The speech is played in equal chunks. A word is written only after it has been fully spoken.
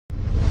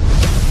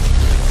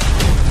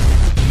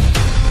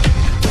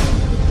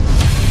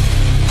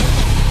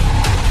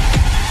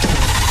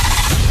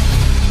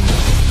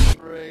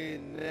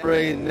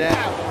screen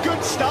now.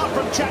 Good start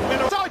from Jack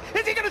Miller.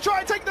 Is he going to try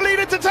and take the lead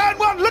into turn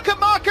one? Look at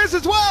Marquez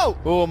as well.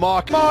 Oh,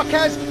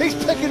 Marquez, he's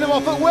picking them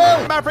off at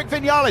will. Maverick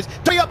Vinales,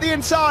 tee up the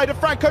inside of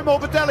Franco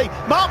Morbidelli.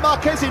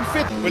 Marquez in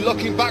fifth. We're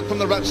looking back from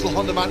the Repsol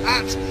Honda man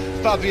at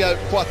Fabio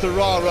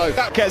Quartararo.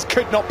 Marquez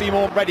could not be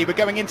more ready. We're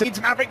going into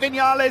Maverick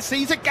Vinales.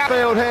 He's a gap.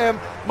 Field him.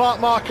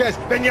 Marquez.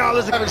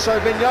 Vinales having so.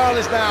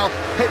 Vinales now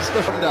hits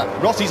the Honda.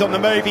 Rossi's on the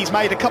move. He's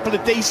made a couple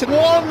of decent.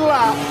 One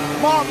lap.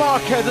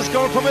 Marquez has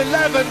gone from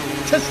 11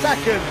 to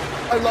second.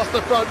 Lost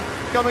the front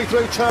coming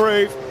through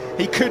turn.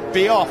 He could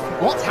be off.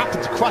 What's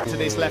happened to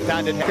this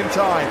left-handed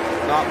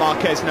time?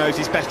 Marquez knows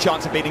his best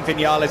chance of beating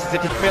Vinales is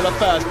if it's Miller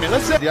first.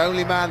 Miller's the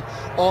only man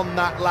on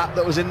that lap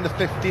that was in the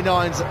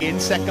 59s. In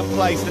second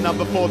place, the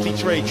number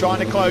 43, trying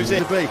to close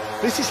it.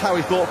 This is how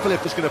he thought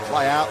Philip was going to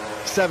play out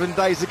 7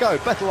 days ago.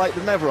 Better late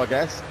than never, I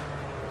guess.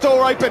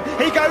 Door open,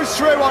 he goes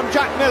through on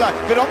Jack Miller,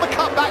 but on the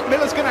cutback,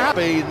 Miller's going to have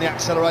speed and the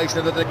acceleration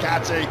of the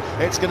Ducati.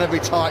 It's going to be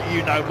tight,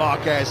 you know.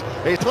 Marquez.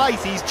 His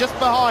place, he's just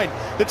behind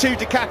the two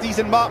Ducatis,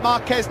 and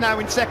Marquez now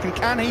in second.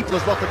 Can he?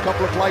 There's lost a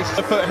couple of places.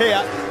 A foot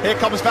here. Here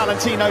comes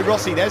Valentino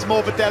Rossi. There's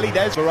Morbidelli.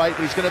 There's great,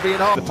 but he's going to be in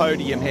half the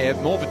podium here.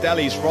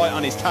 Morbidelli's right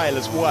on his tail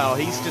as well.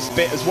 He's just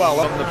bit as well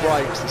on the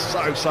brakes.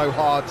 It's so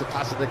hard to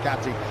pass a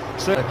Ducati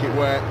circuit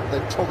where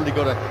they've probably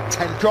got a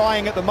 10.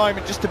 Trying at the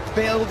moment just to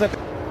build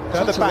a. The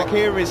other back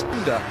here is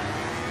under.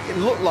 It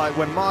looked like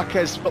when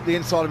Marquez got the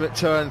inside of it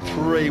turn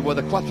 3, where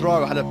the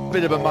Quartararo had a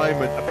bit of a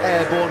moment of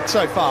airborne.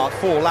 So far,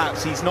 4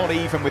 laps, he's not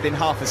even within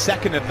half a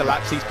second of the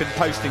laps he's been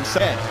posting. It's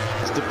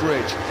the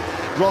bridge.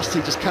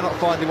 Rossi just cannot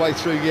find the way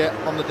through yet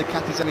on the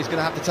Ducatis, and he's going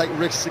to have to take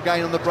risks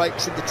again on the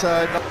brakes in the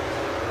turn.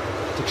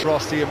 To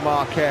Rossi and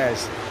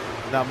Marquez.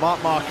 Now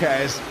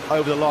Marquez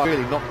over the line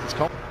really knocked his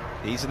comp.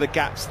 These are the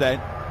gaps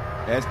then.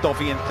 There's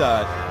Dovi in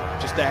third,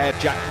 just ahead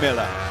Jack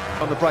Miller.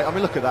 On the brake, I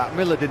mean, look at that.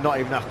 Miller did not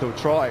even have to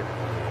try.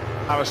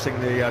 Harassing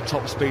the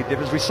top speed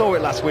difference. We saw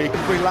it last week.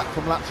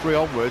 From lap 3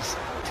 onwards,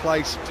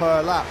 place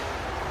per lap.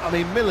 I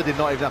mean, Miller did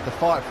not even have to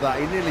fight for that.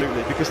 He nearly,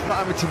 because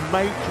not having to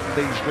make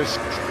these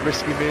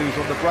risky moves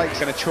on the brakes.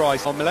 Going to try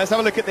on Miller. Let's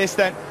have a look at this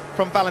then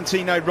from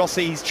Valentino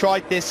Rossi. He's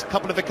tried this a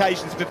couple of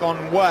occasions, have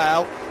gone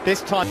well. This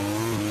time.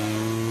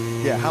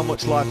 Yeah, how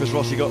much life has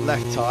Rossi got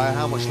left, Tyre?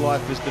 How much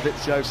life has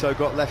DOVIZIOSO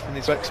got left in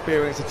his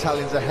experienced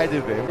Italians ahead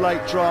of him?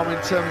 Late drama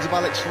in terms of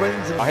Alex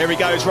Rins. Oh, here he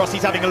goes,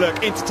 Rossi's having a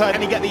look into turn.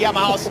 Can he get the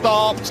Yamaha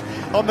stopped?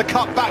 On the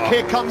cutback,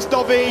 here comes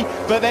Dovi,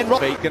 but then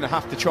Rossi going to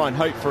have to try and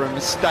hope for a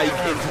mistake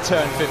into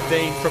turn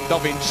 15 from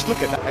Dovi. Just look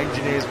at that.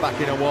 Engineers back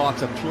in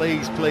Iwata,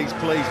 please,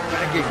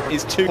 begging.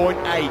 Is 2.8.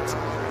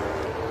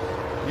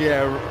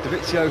 Yeah,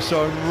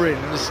 DOVIZIOSO and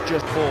Rins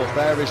just fourth.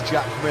 There is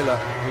Jack Miller,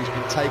 who's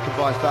been taken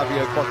by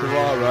Fabio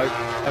Quartararo.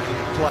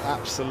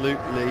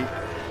 Absolutely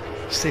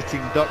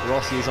sitting duck.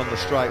 Rossi is on the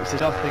straight.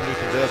 There's nothing he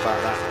can do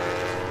about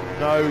that.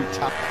 No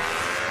tap.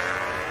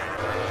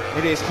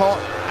 It is hot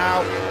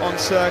out on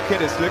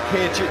circuit. Let's look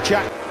here,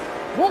 Jack.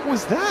 What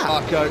was that?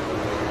 Marco.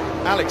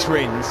 Alex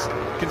Rins,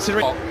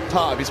 considering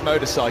part of his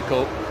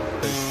motorcycle,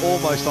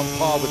 almost on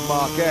par with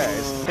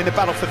Marquez. In the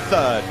battle for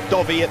third,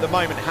 Dovi at the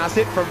moment has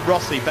it from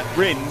Rossi, but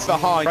Rins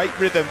behind. Great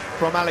rhythm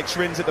from Alex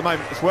Rins at the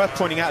moment. It's worth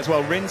pointing out as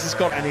well, Rins has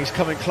got... And he's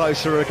coming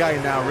closer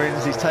again now,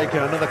 Rins. He's taken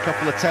another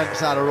couple of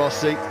attempts out of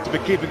Rossi. To be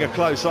keeping a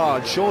close eye,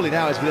 and surely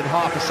now he's within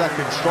half a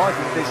second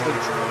striking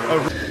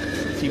distance.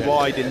 Pretty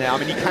wide in now. I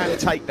mean, he can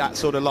take that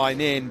sort of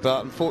line in,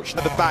 but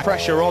unfortunately the back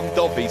pressure on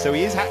Dovi, so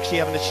he is actually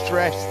having a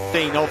stress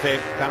scene of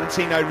him.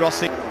 Valentino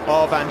Rossi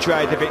of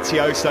Andrea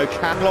DOVIZIOSO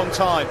can long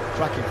time.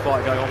 Cracking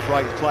fight going on for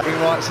 8th place.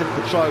 Rights in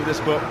Petronas,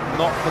 but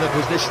not for the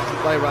positions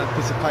that they were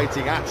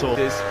anticipating at all.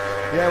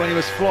 Yeah, when he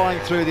was flying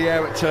through the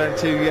air at turn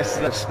 2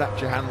 yesterday,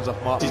 snapped your hands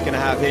off Mark. He's going to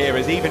have here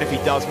is even if he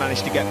does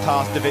manage to get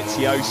past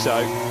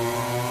DOVIZIOSO,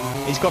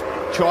 he's got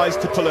tries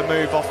to pull a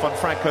move off on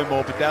Franco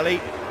Morbidelli.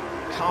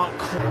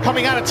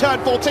 Coming out of turn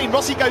 14,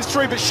 Rossi goes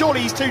through, but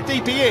surely he's too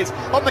deep. He is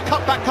on the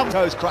cutback.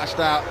 Toes crashed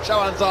out.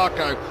 Johan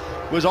Zarco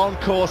was on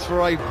course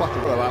for a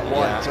blowout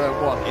wide turn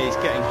 1. He's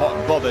getting hot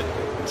and bothered.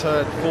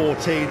 Turn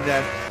 14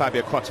 then.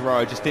 Fabio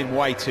Quartararo just in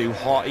way too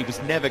hot. He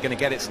was never going to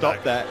get it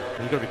stopped there.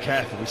 You've got to be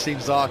careful. We've seen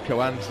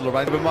Zarco and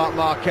Lorenzo. But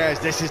Marquez,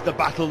 this is the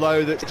battle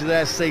though that's to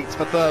their seats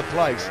for third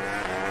place.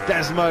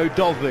 Desmo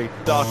Dovi.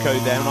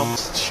 Zarco then, I'm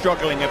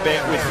struggling a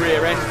bit with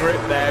rear end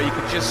grip there, you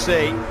can just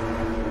see.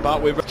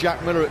 But with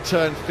Jack Miller at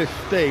turn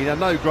 15, and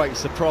no great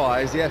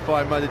surprise, the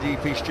FI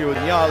MotoGP steward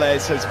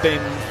Vinales has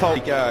been told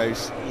he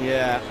goes.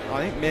 Yeah, I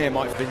think Mir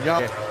might have been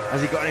young.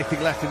 Has he got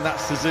anything left in that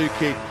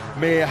Suzuki?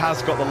 Mir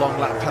has got the long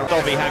lap penalty.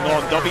 Dovi, hang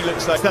on. Dovi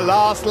looks like it's the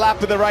last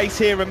lap of the race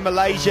here in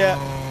Malaysia.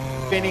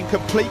 Been in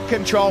complete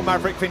control,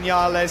 Maverick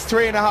Vinales.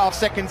 3.5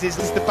 seconds is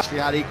the best.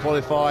 Had he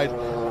qualified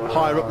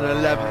higher up than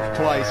 11th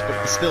place,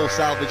 but still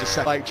salvage a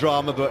second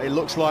drama. But it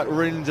looks like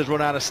Rins has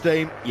run out of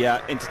steam.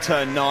 Yeah, into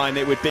turn 9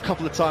 it would be. A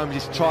couple of times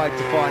he's tried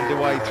to find a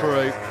way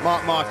through.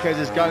 Marquez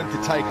is going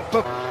to take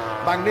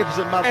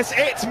magnificent Yes,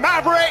 it's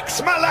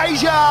Mavericks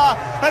Malaysia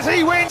as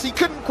he wins. He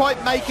couldn't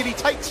quite make it. He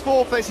takes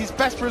 4th. That's his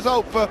best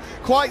result for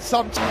quite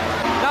some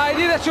time. No,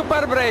 he did a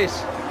super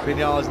race.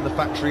 Vinales and the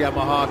factory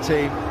Yamaha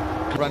team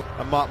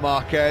And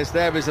Marquez,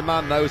 there is a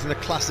man though, who's in a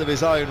class of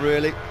his own,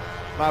 really.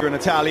 An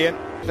Italian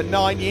for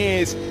 9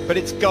 years, but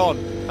it's gone.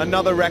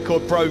 Another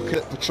record broken.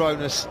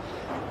 Petronas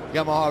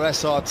Yamaha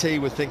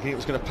SRT were thinking it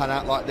was going to pan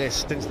out like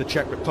this since the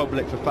Czech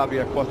Republic for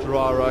Fabio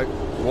Quartararo.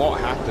 What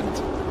happened?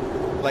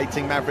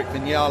 Plating Maverick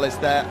Vinales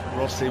there.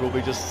 Rossi will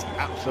be just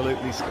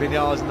absolutely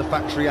Vinales in the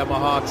factory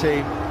Yamaha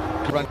team.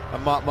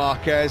 And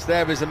Marquez,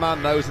 there is a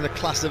man though, who's in a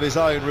class of his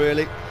own,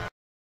 really.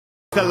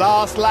 The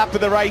last lap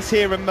of the race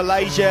here in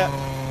Malaysia.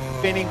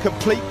 Been in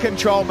complete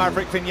control,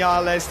 Maverick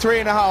Vinales.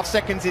 3.5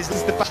 seconds is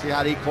the back.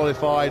 Had he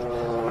qualified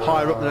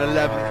higher up than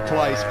 11th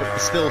place, but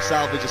still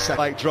salvage a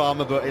second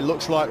drama. But it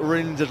looks like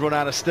Rins has run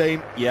out of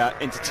steam. Yeah,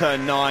 into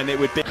turn 9 it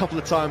would be. A couple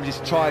of times he's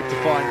tried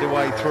to find a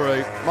way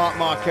through.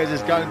 Marquez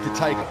is going to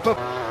take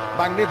a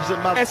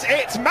magnificent Yes,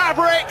 it's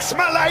Mavericks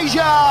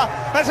Malaysia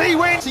as he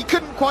wins. He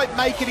couldn't quite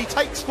make it. He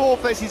takes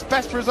 4th as his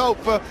best result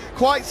for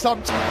quite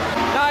some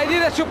time. No, he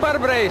did a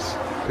superb race.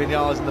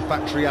 Vinales in the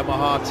factory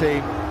Yamaha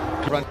team.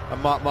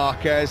 And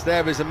Marquez,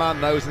 there is a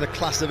man though, who's in a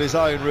class of his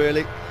own,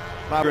 really.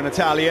 An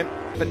Italian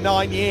for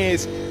 9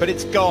 years, but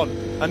it's gone.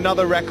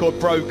 Another record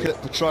broken.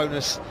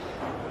 Petronas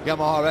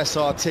Yamaha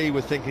SRT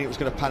were thinking it was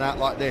going to pan out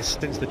like this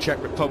since the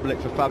Czech Republic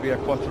for Fabio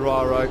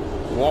Quartararo.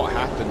 What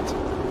happened?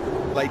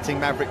 Plating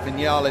Maverick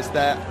Vinales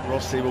there.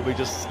 Rossi will be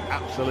just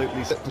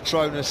absolutely.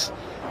 Petronas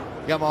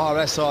Yamaha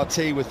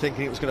SRT were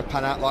thinking it was going to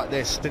pan out like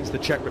this since the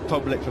Czech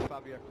Republic for Fabio.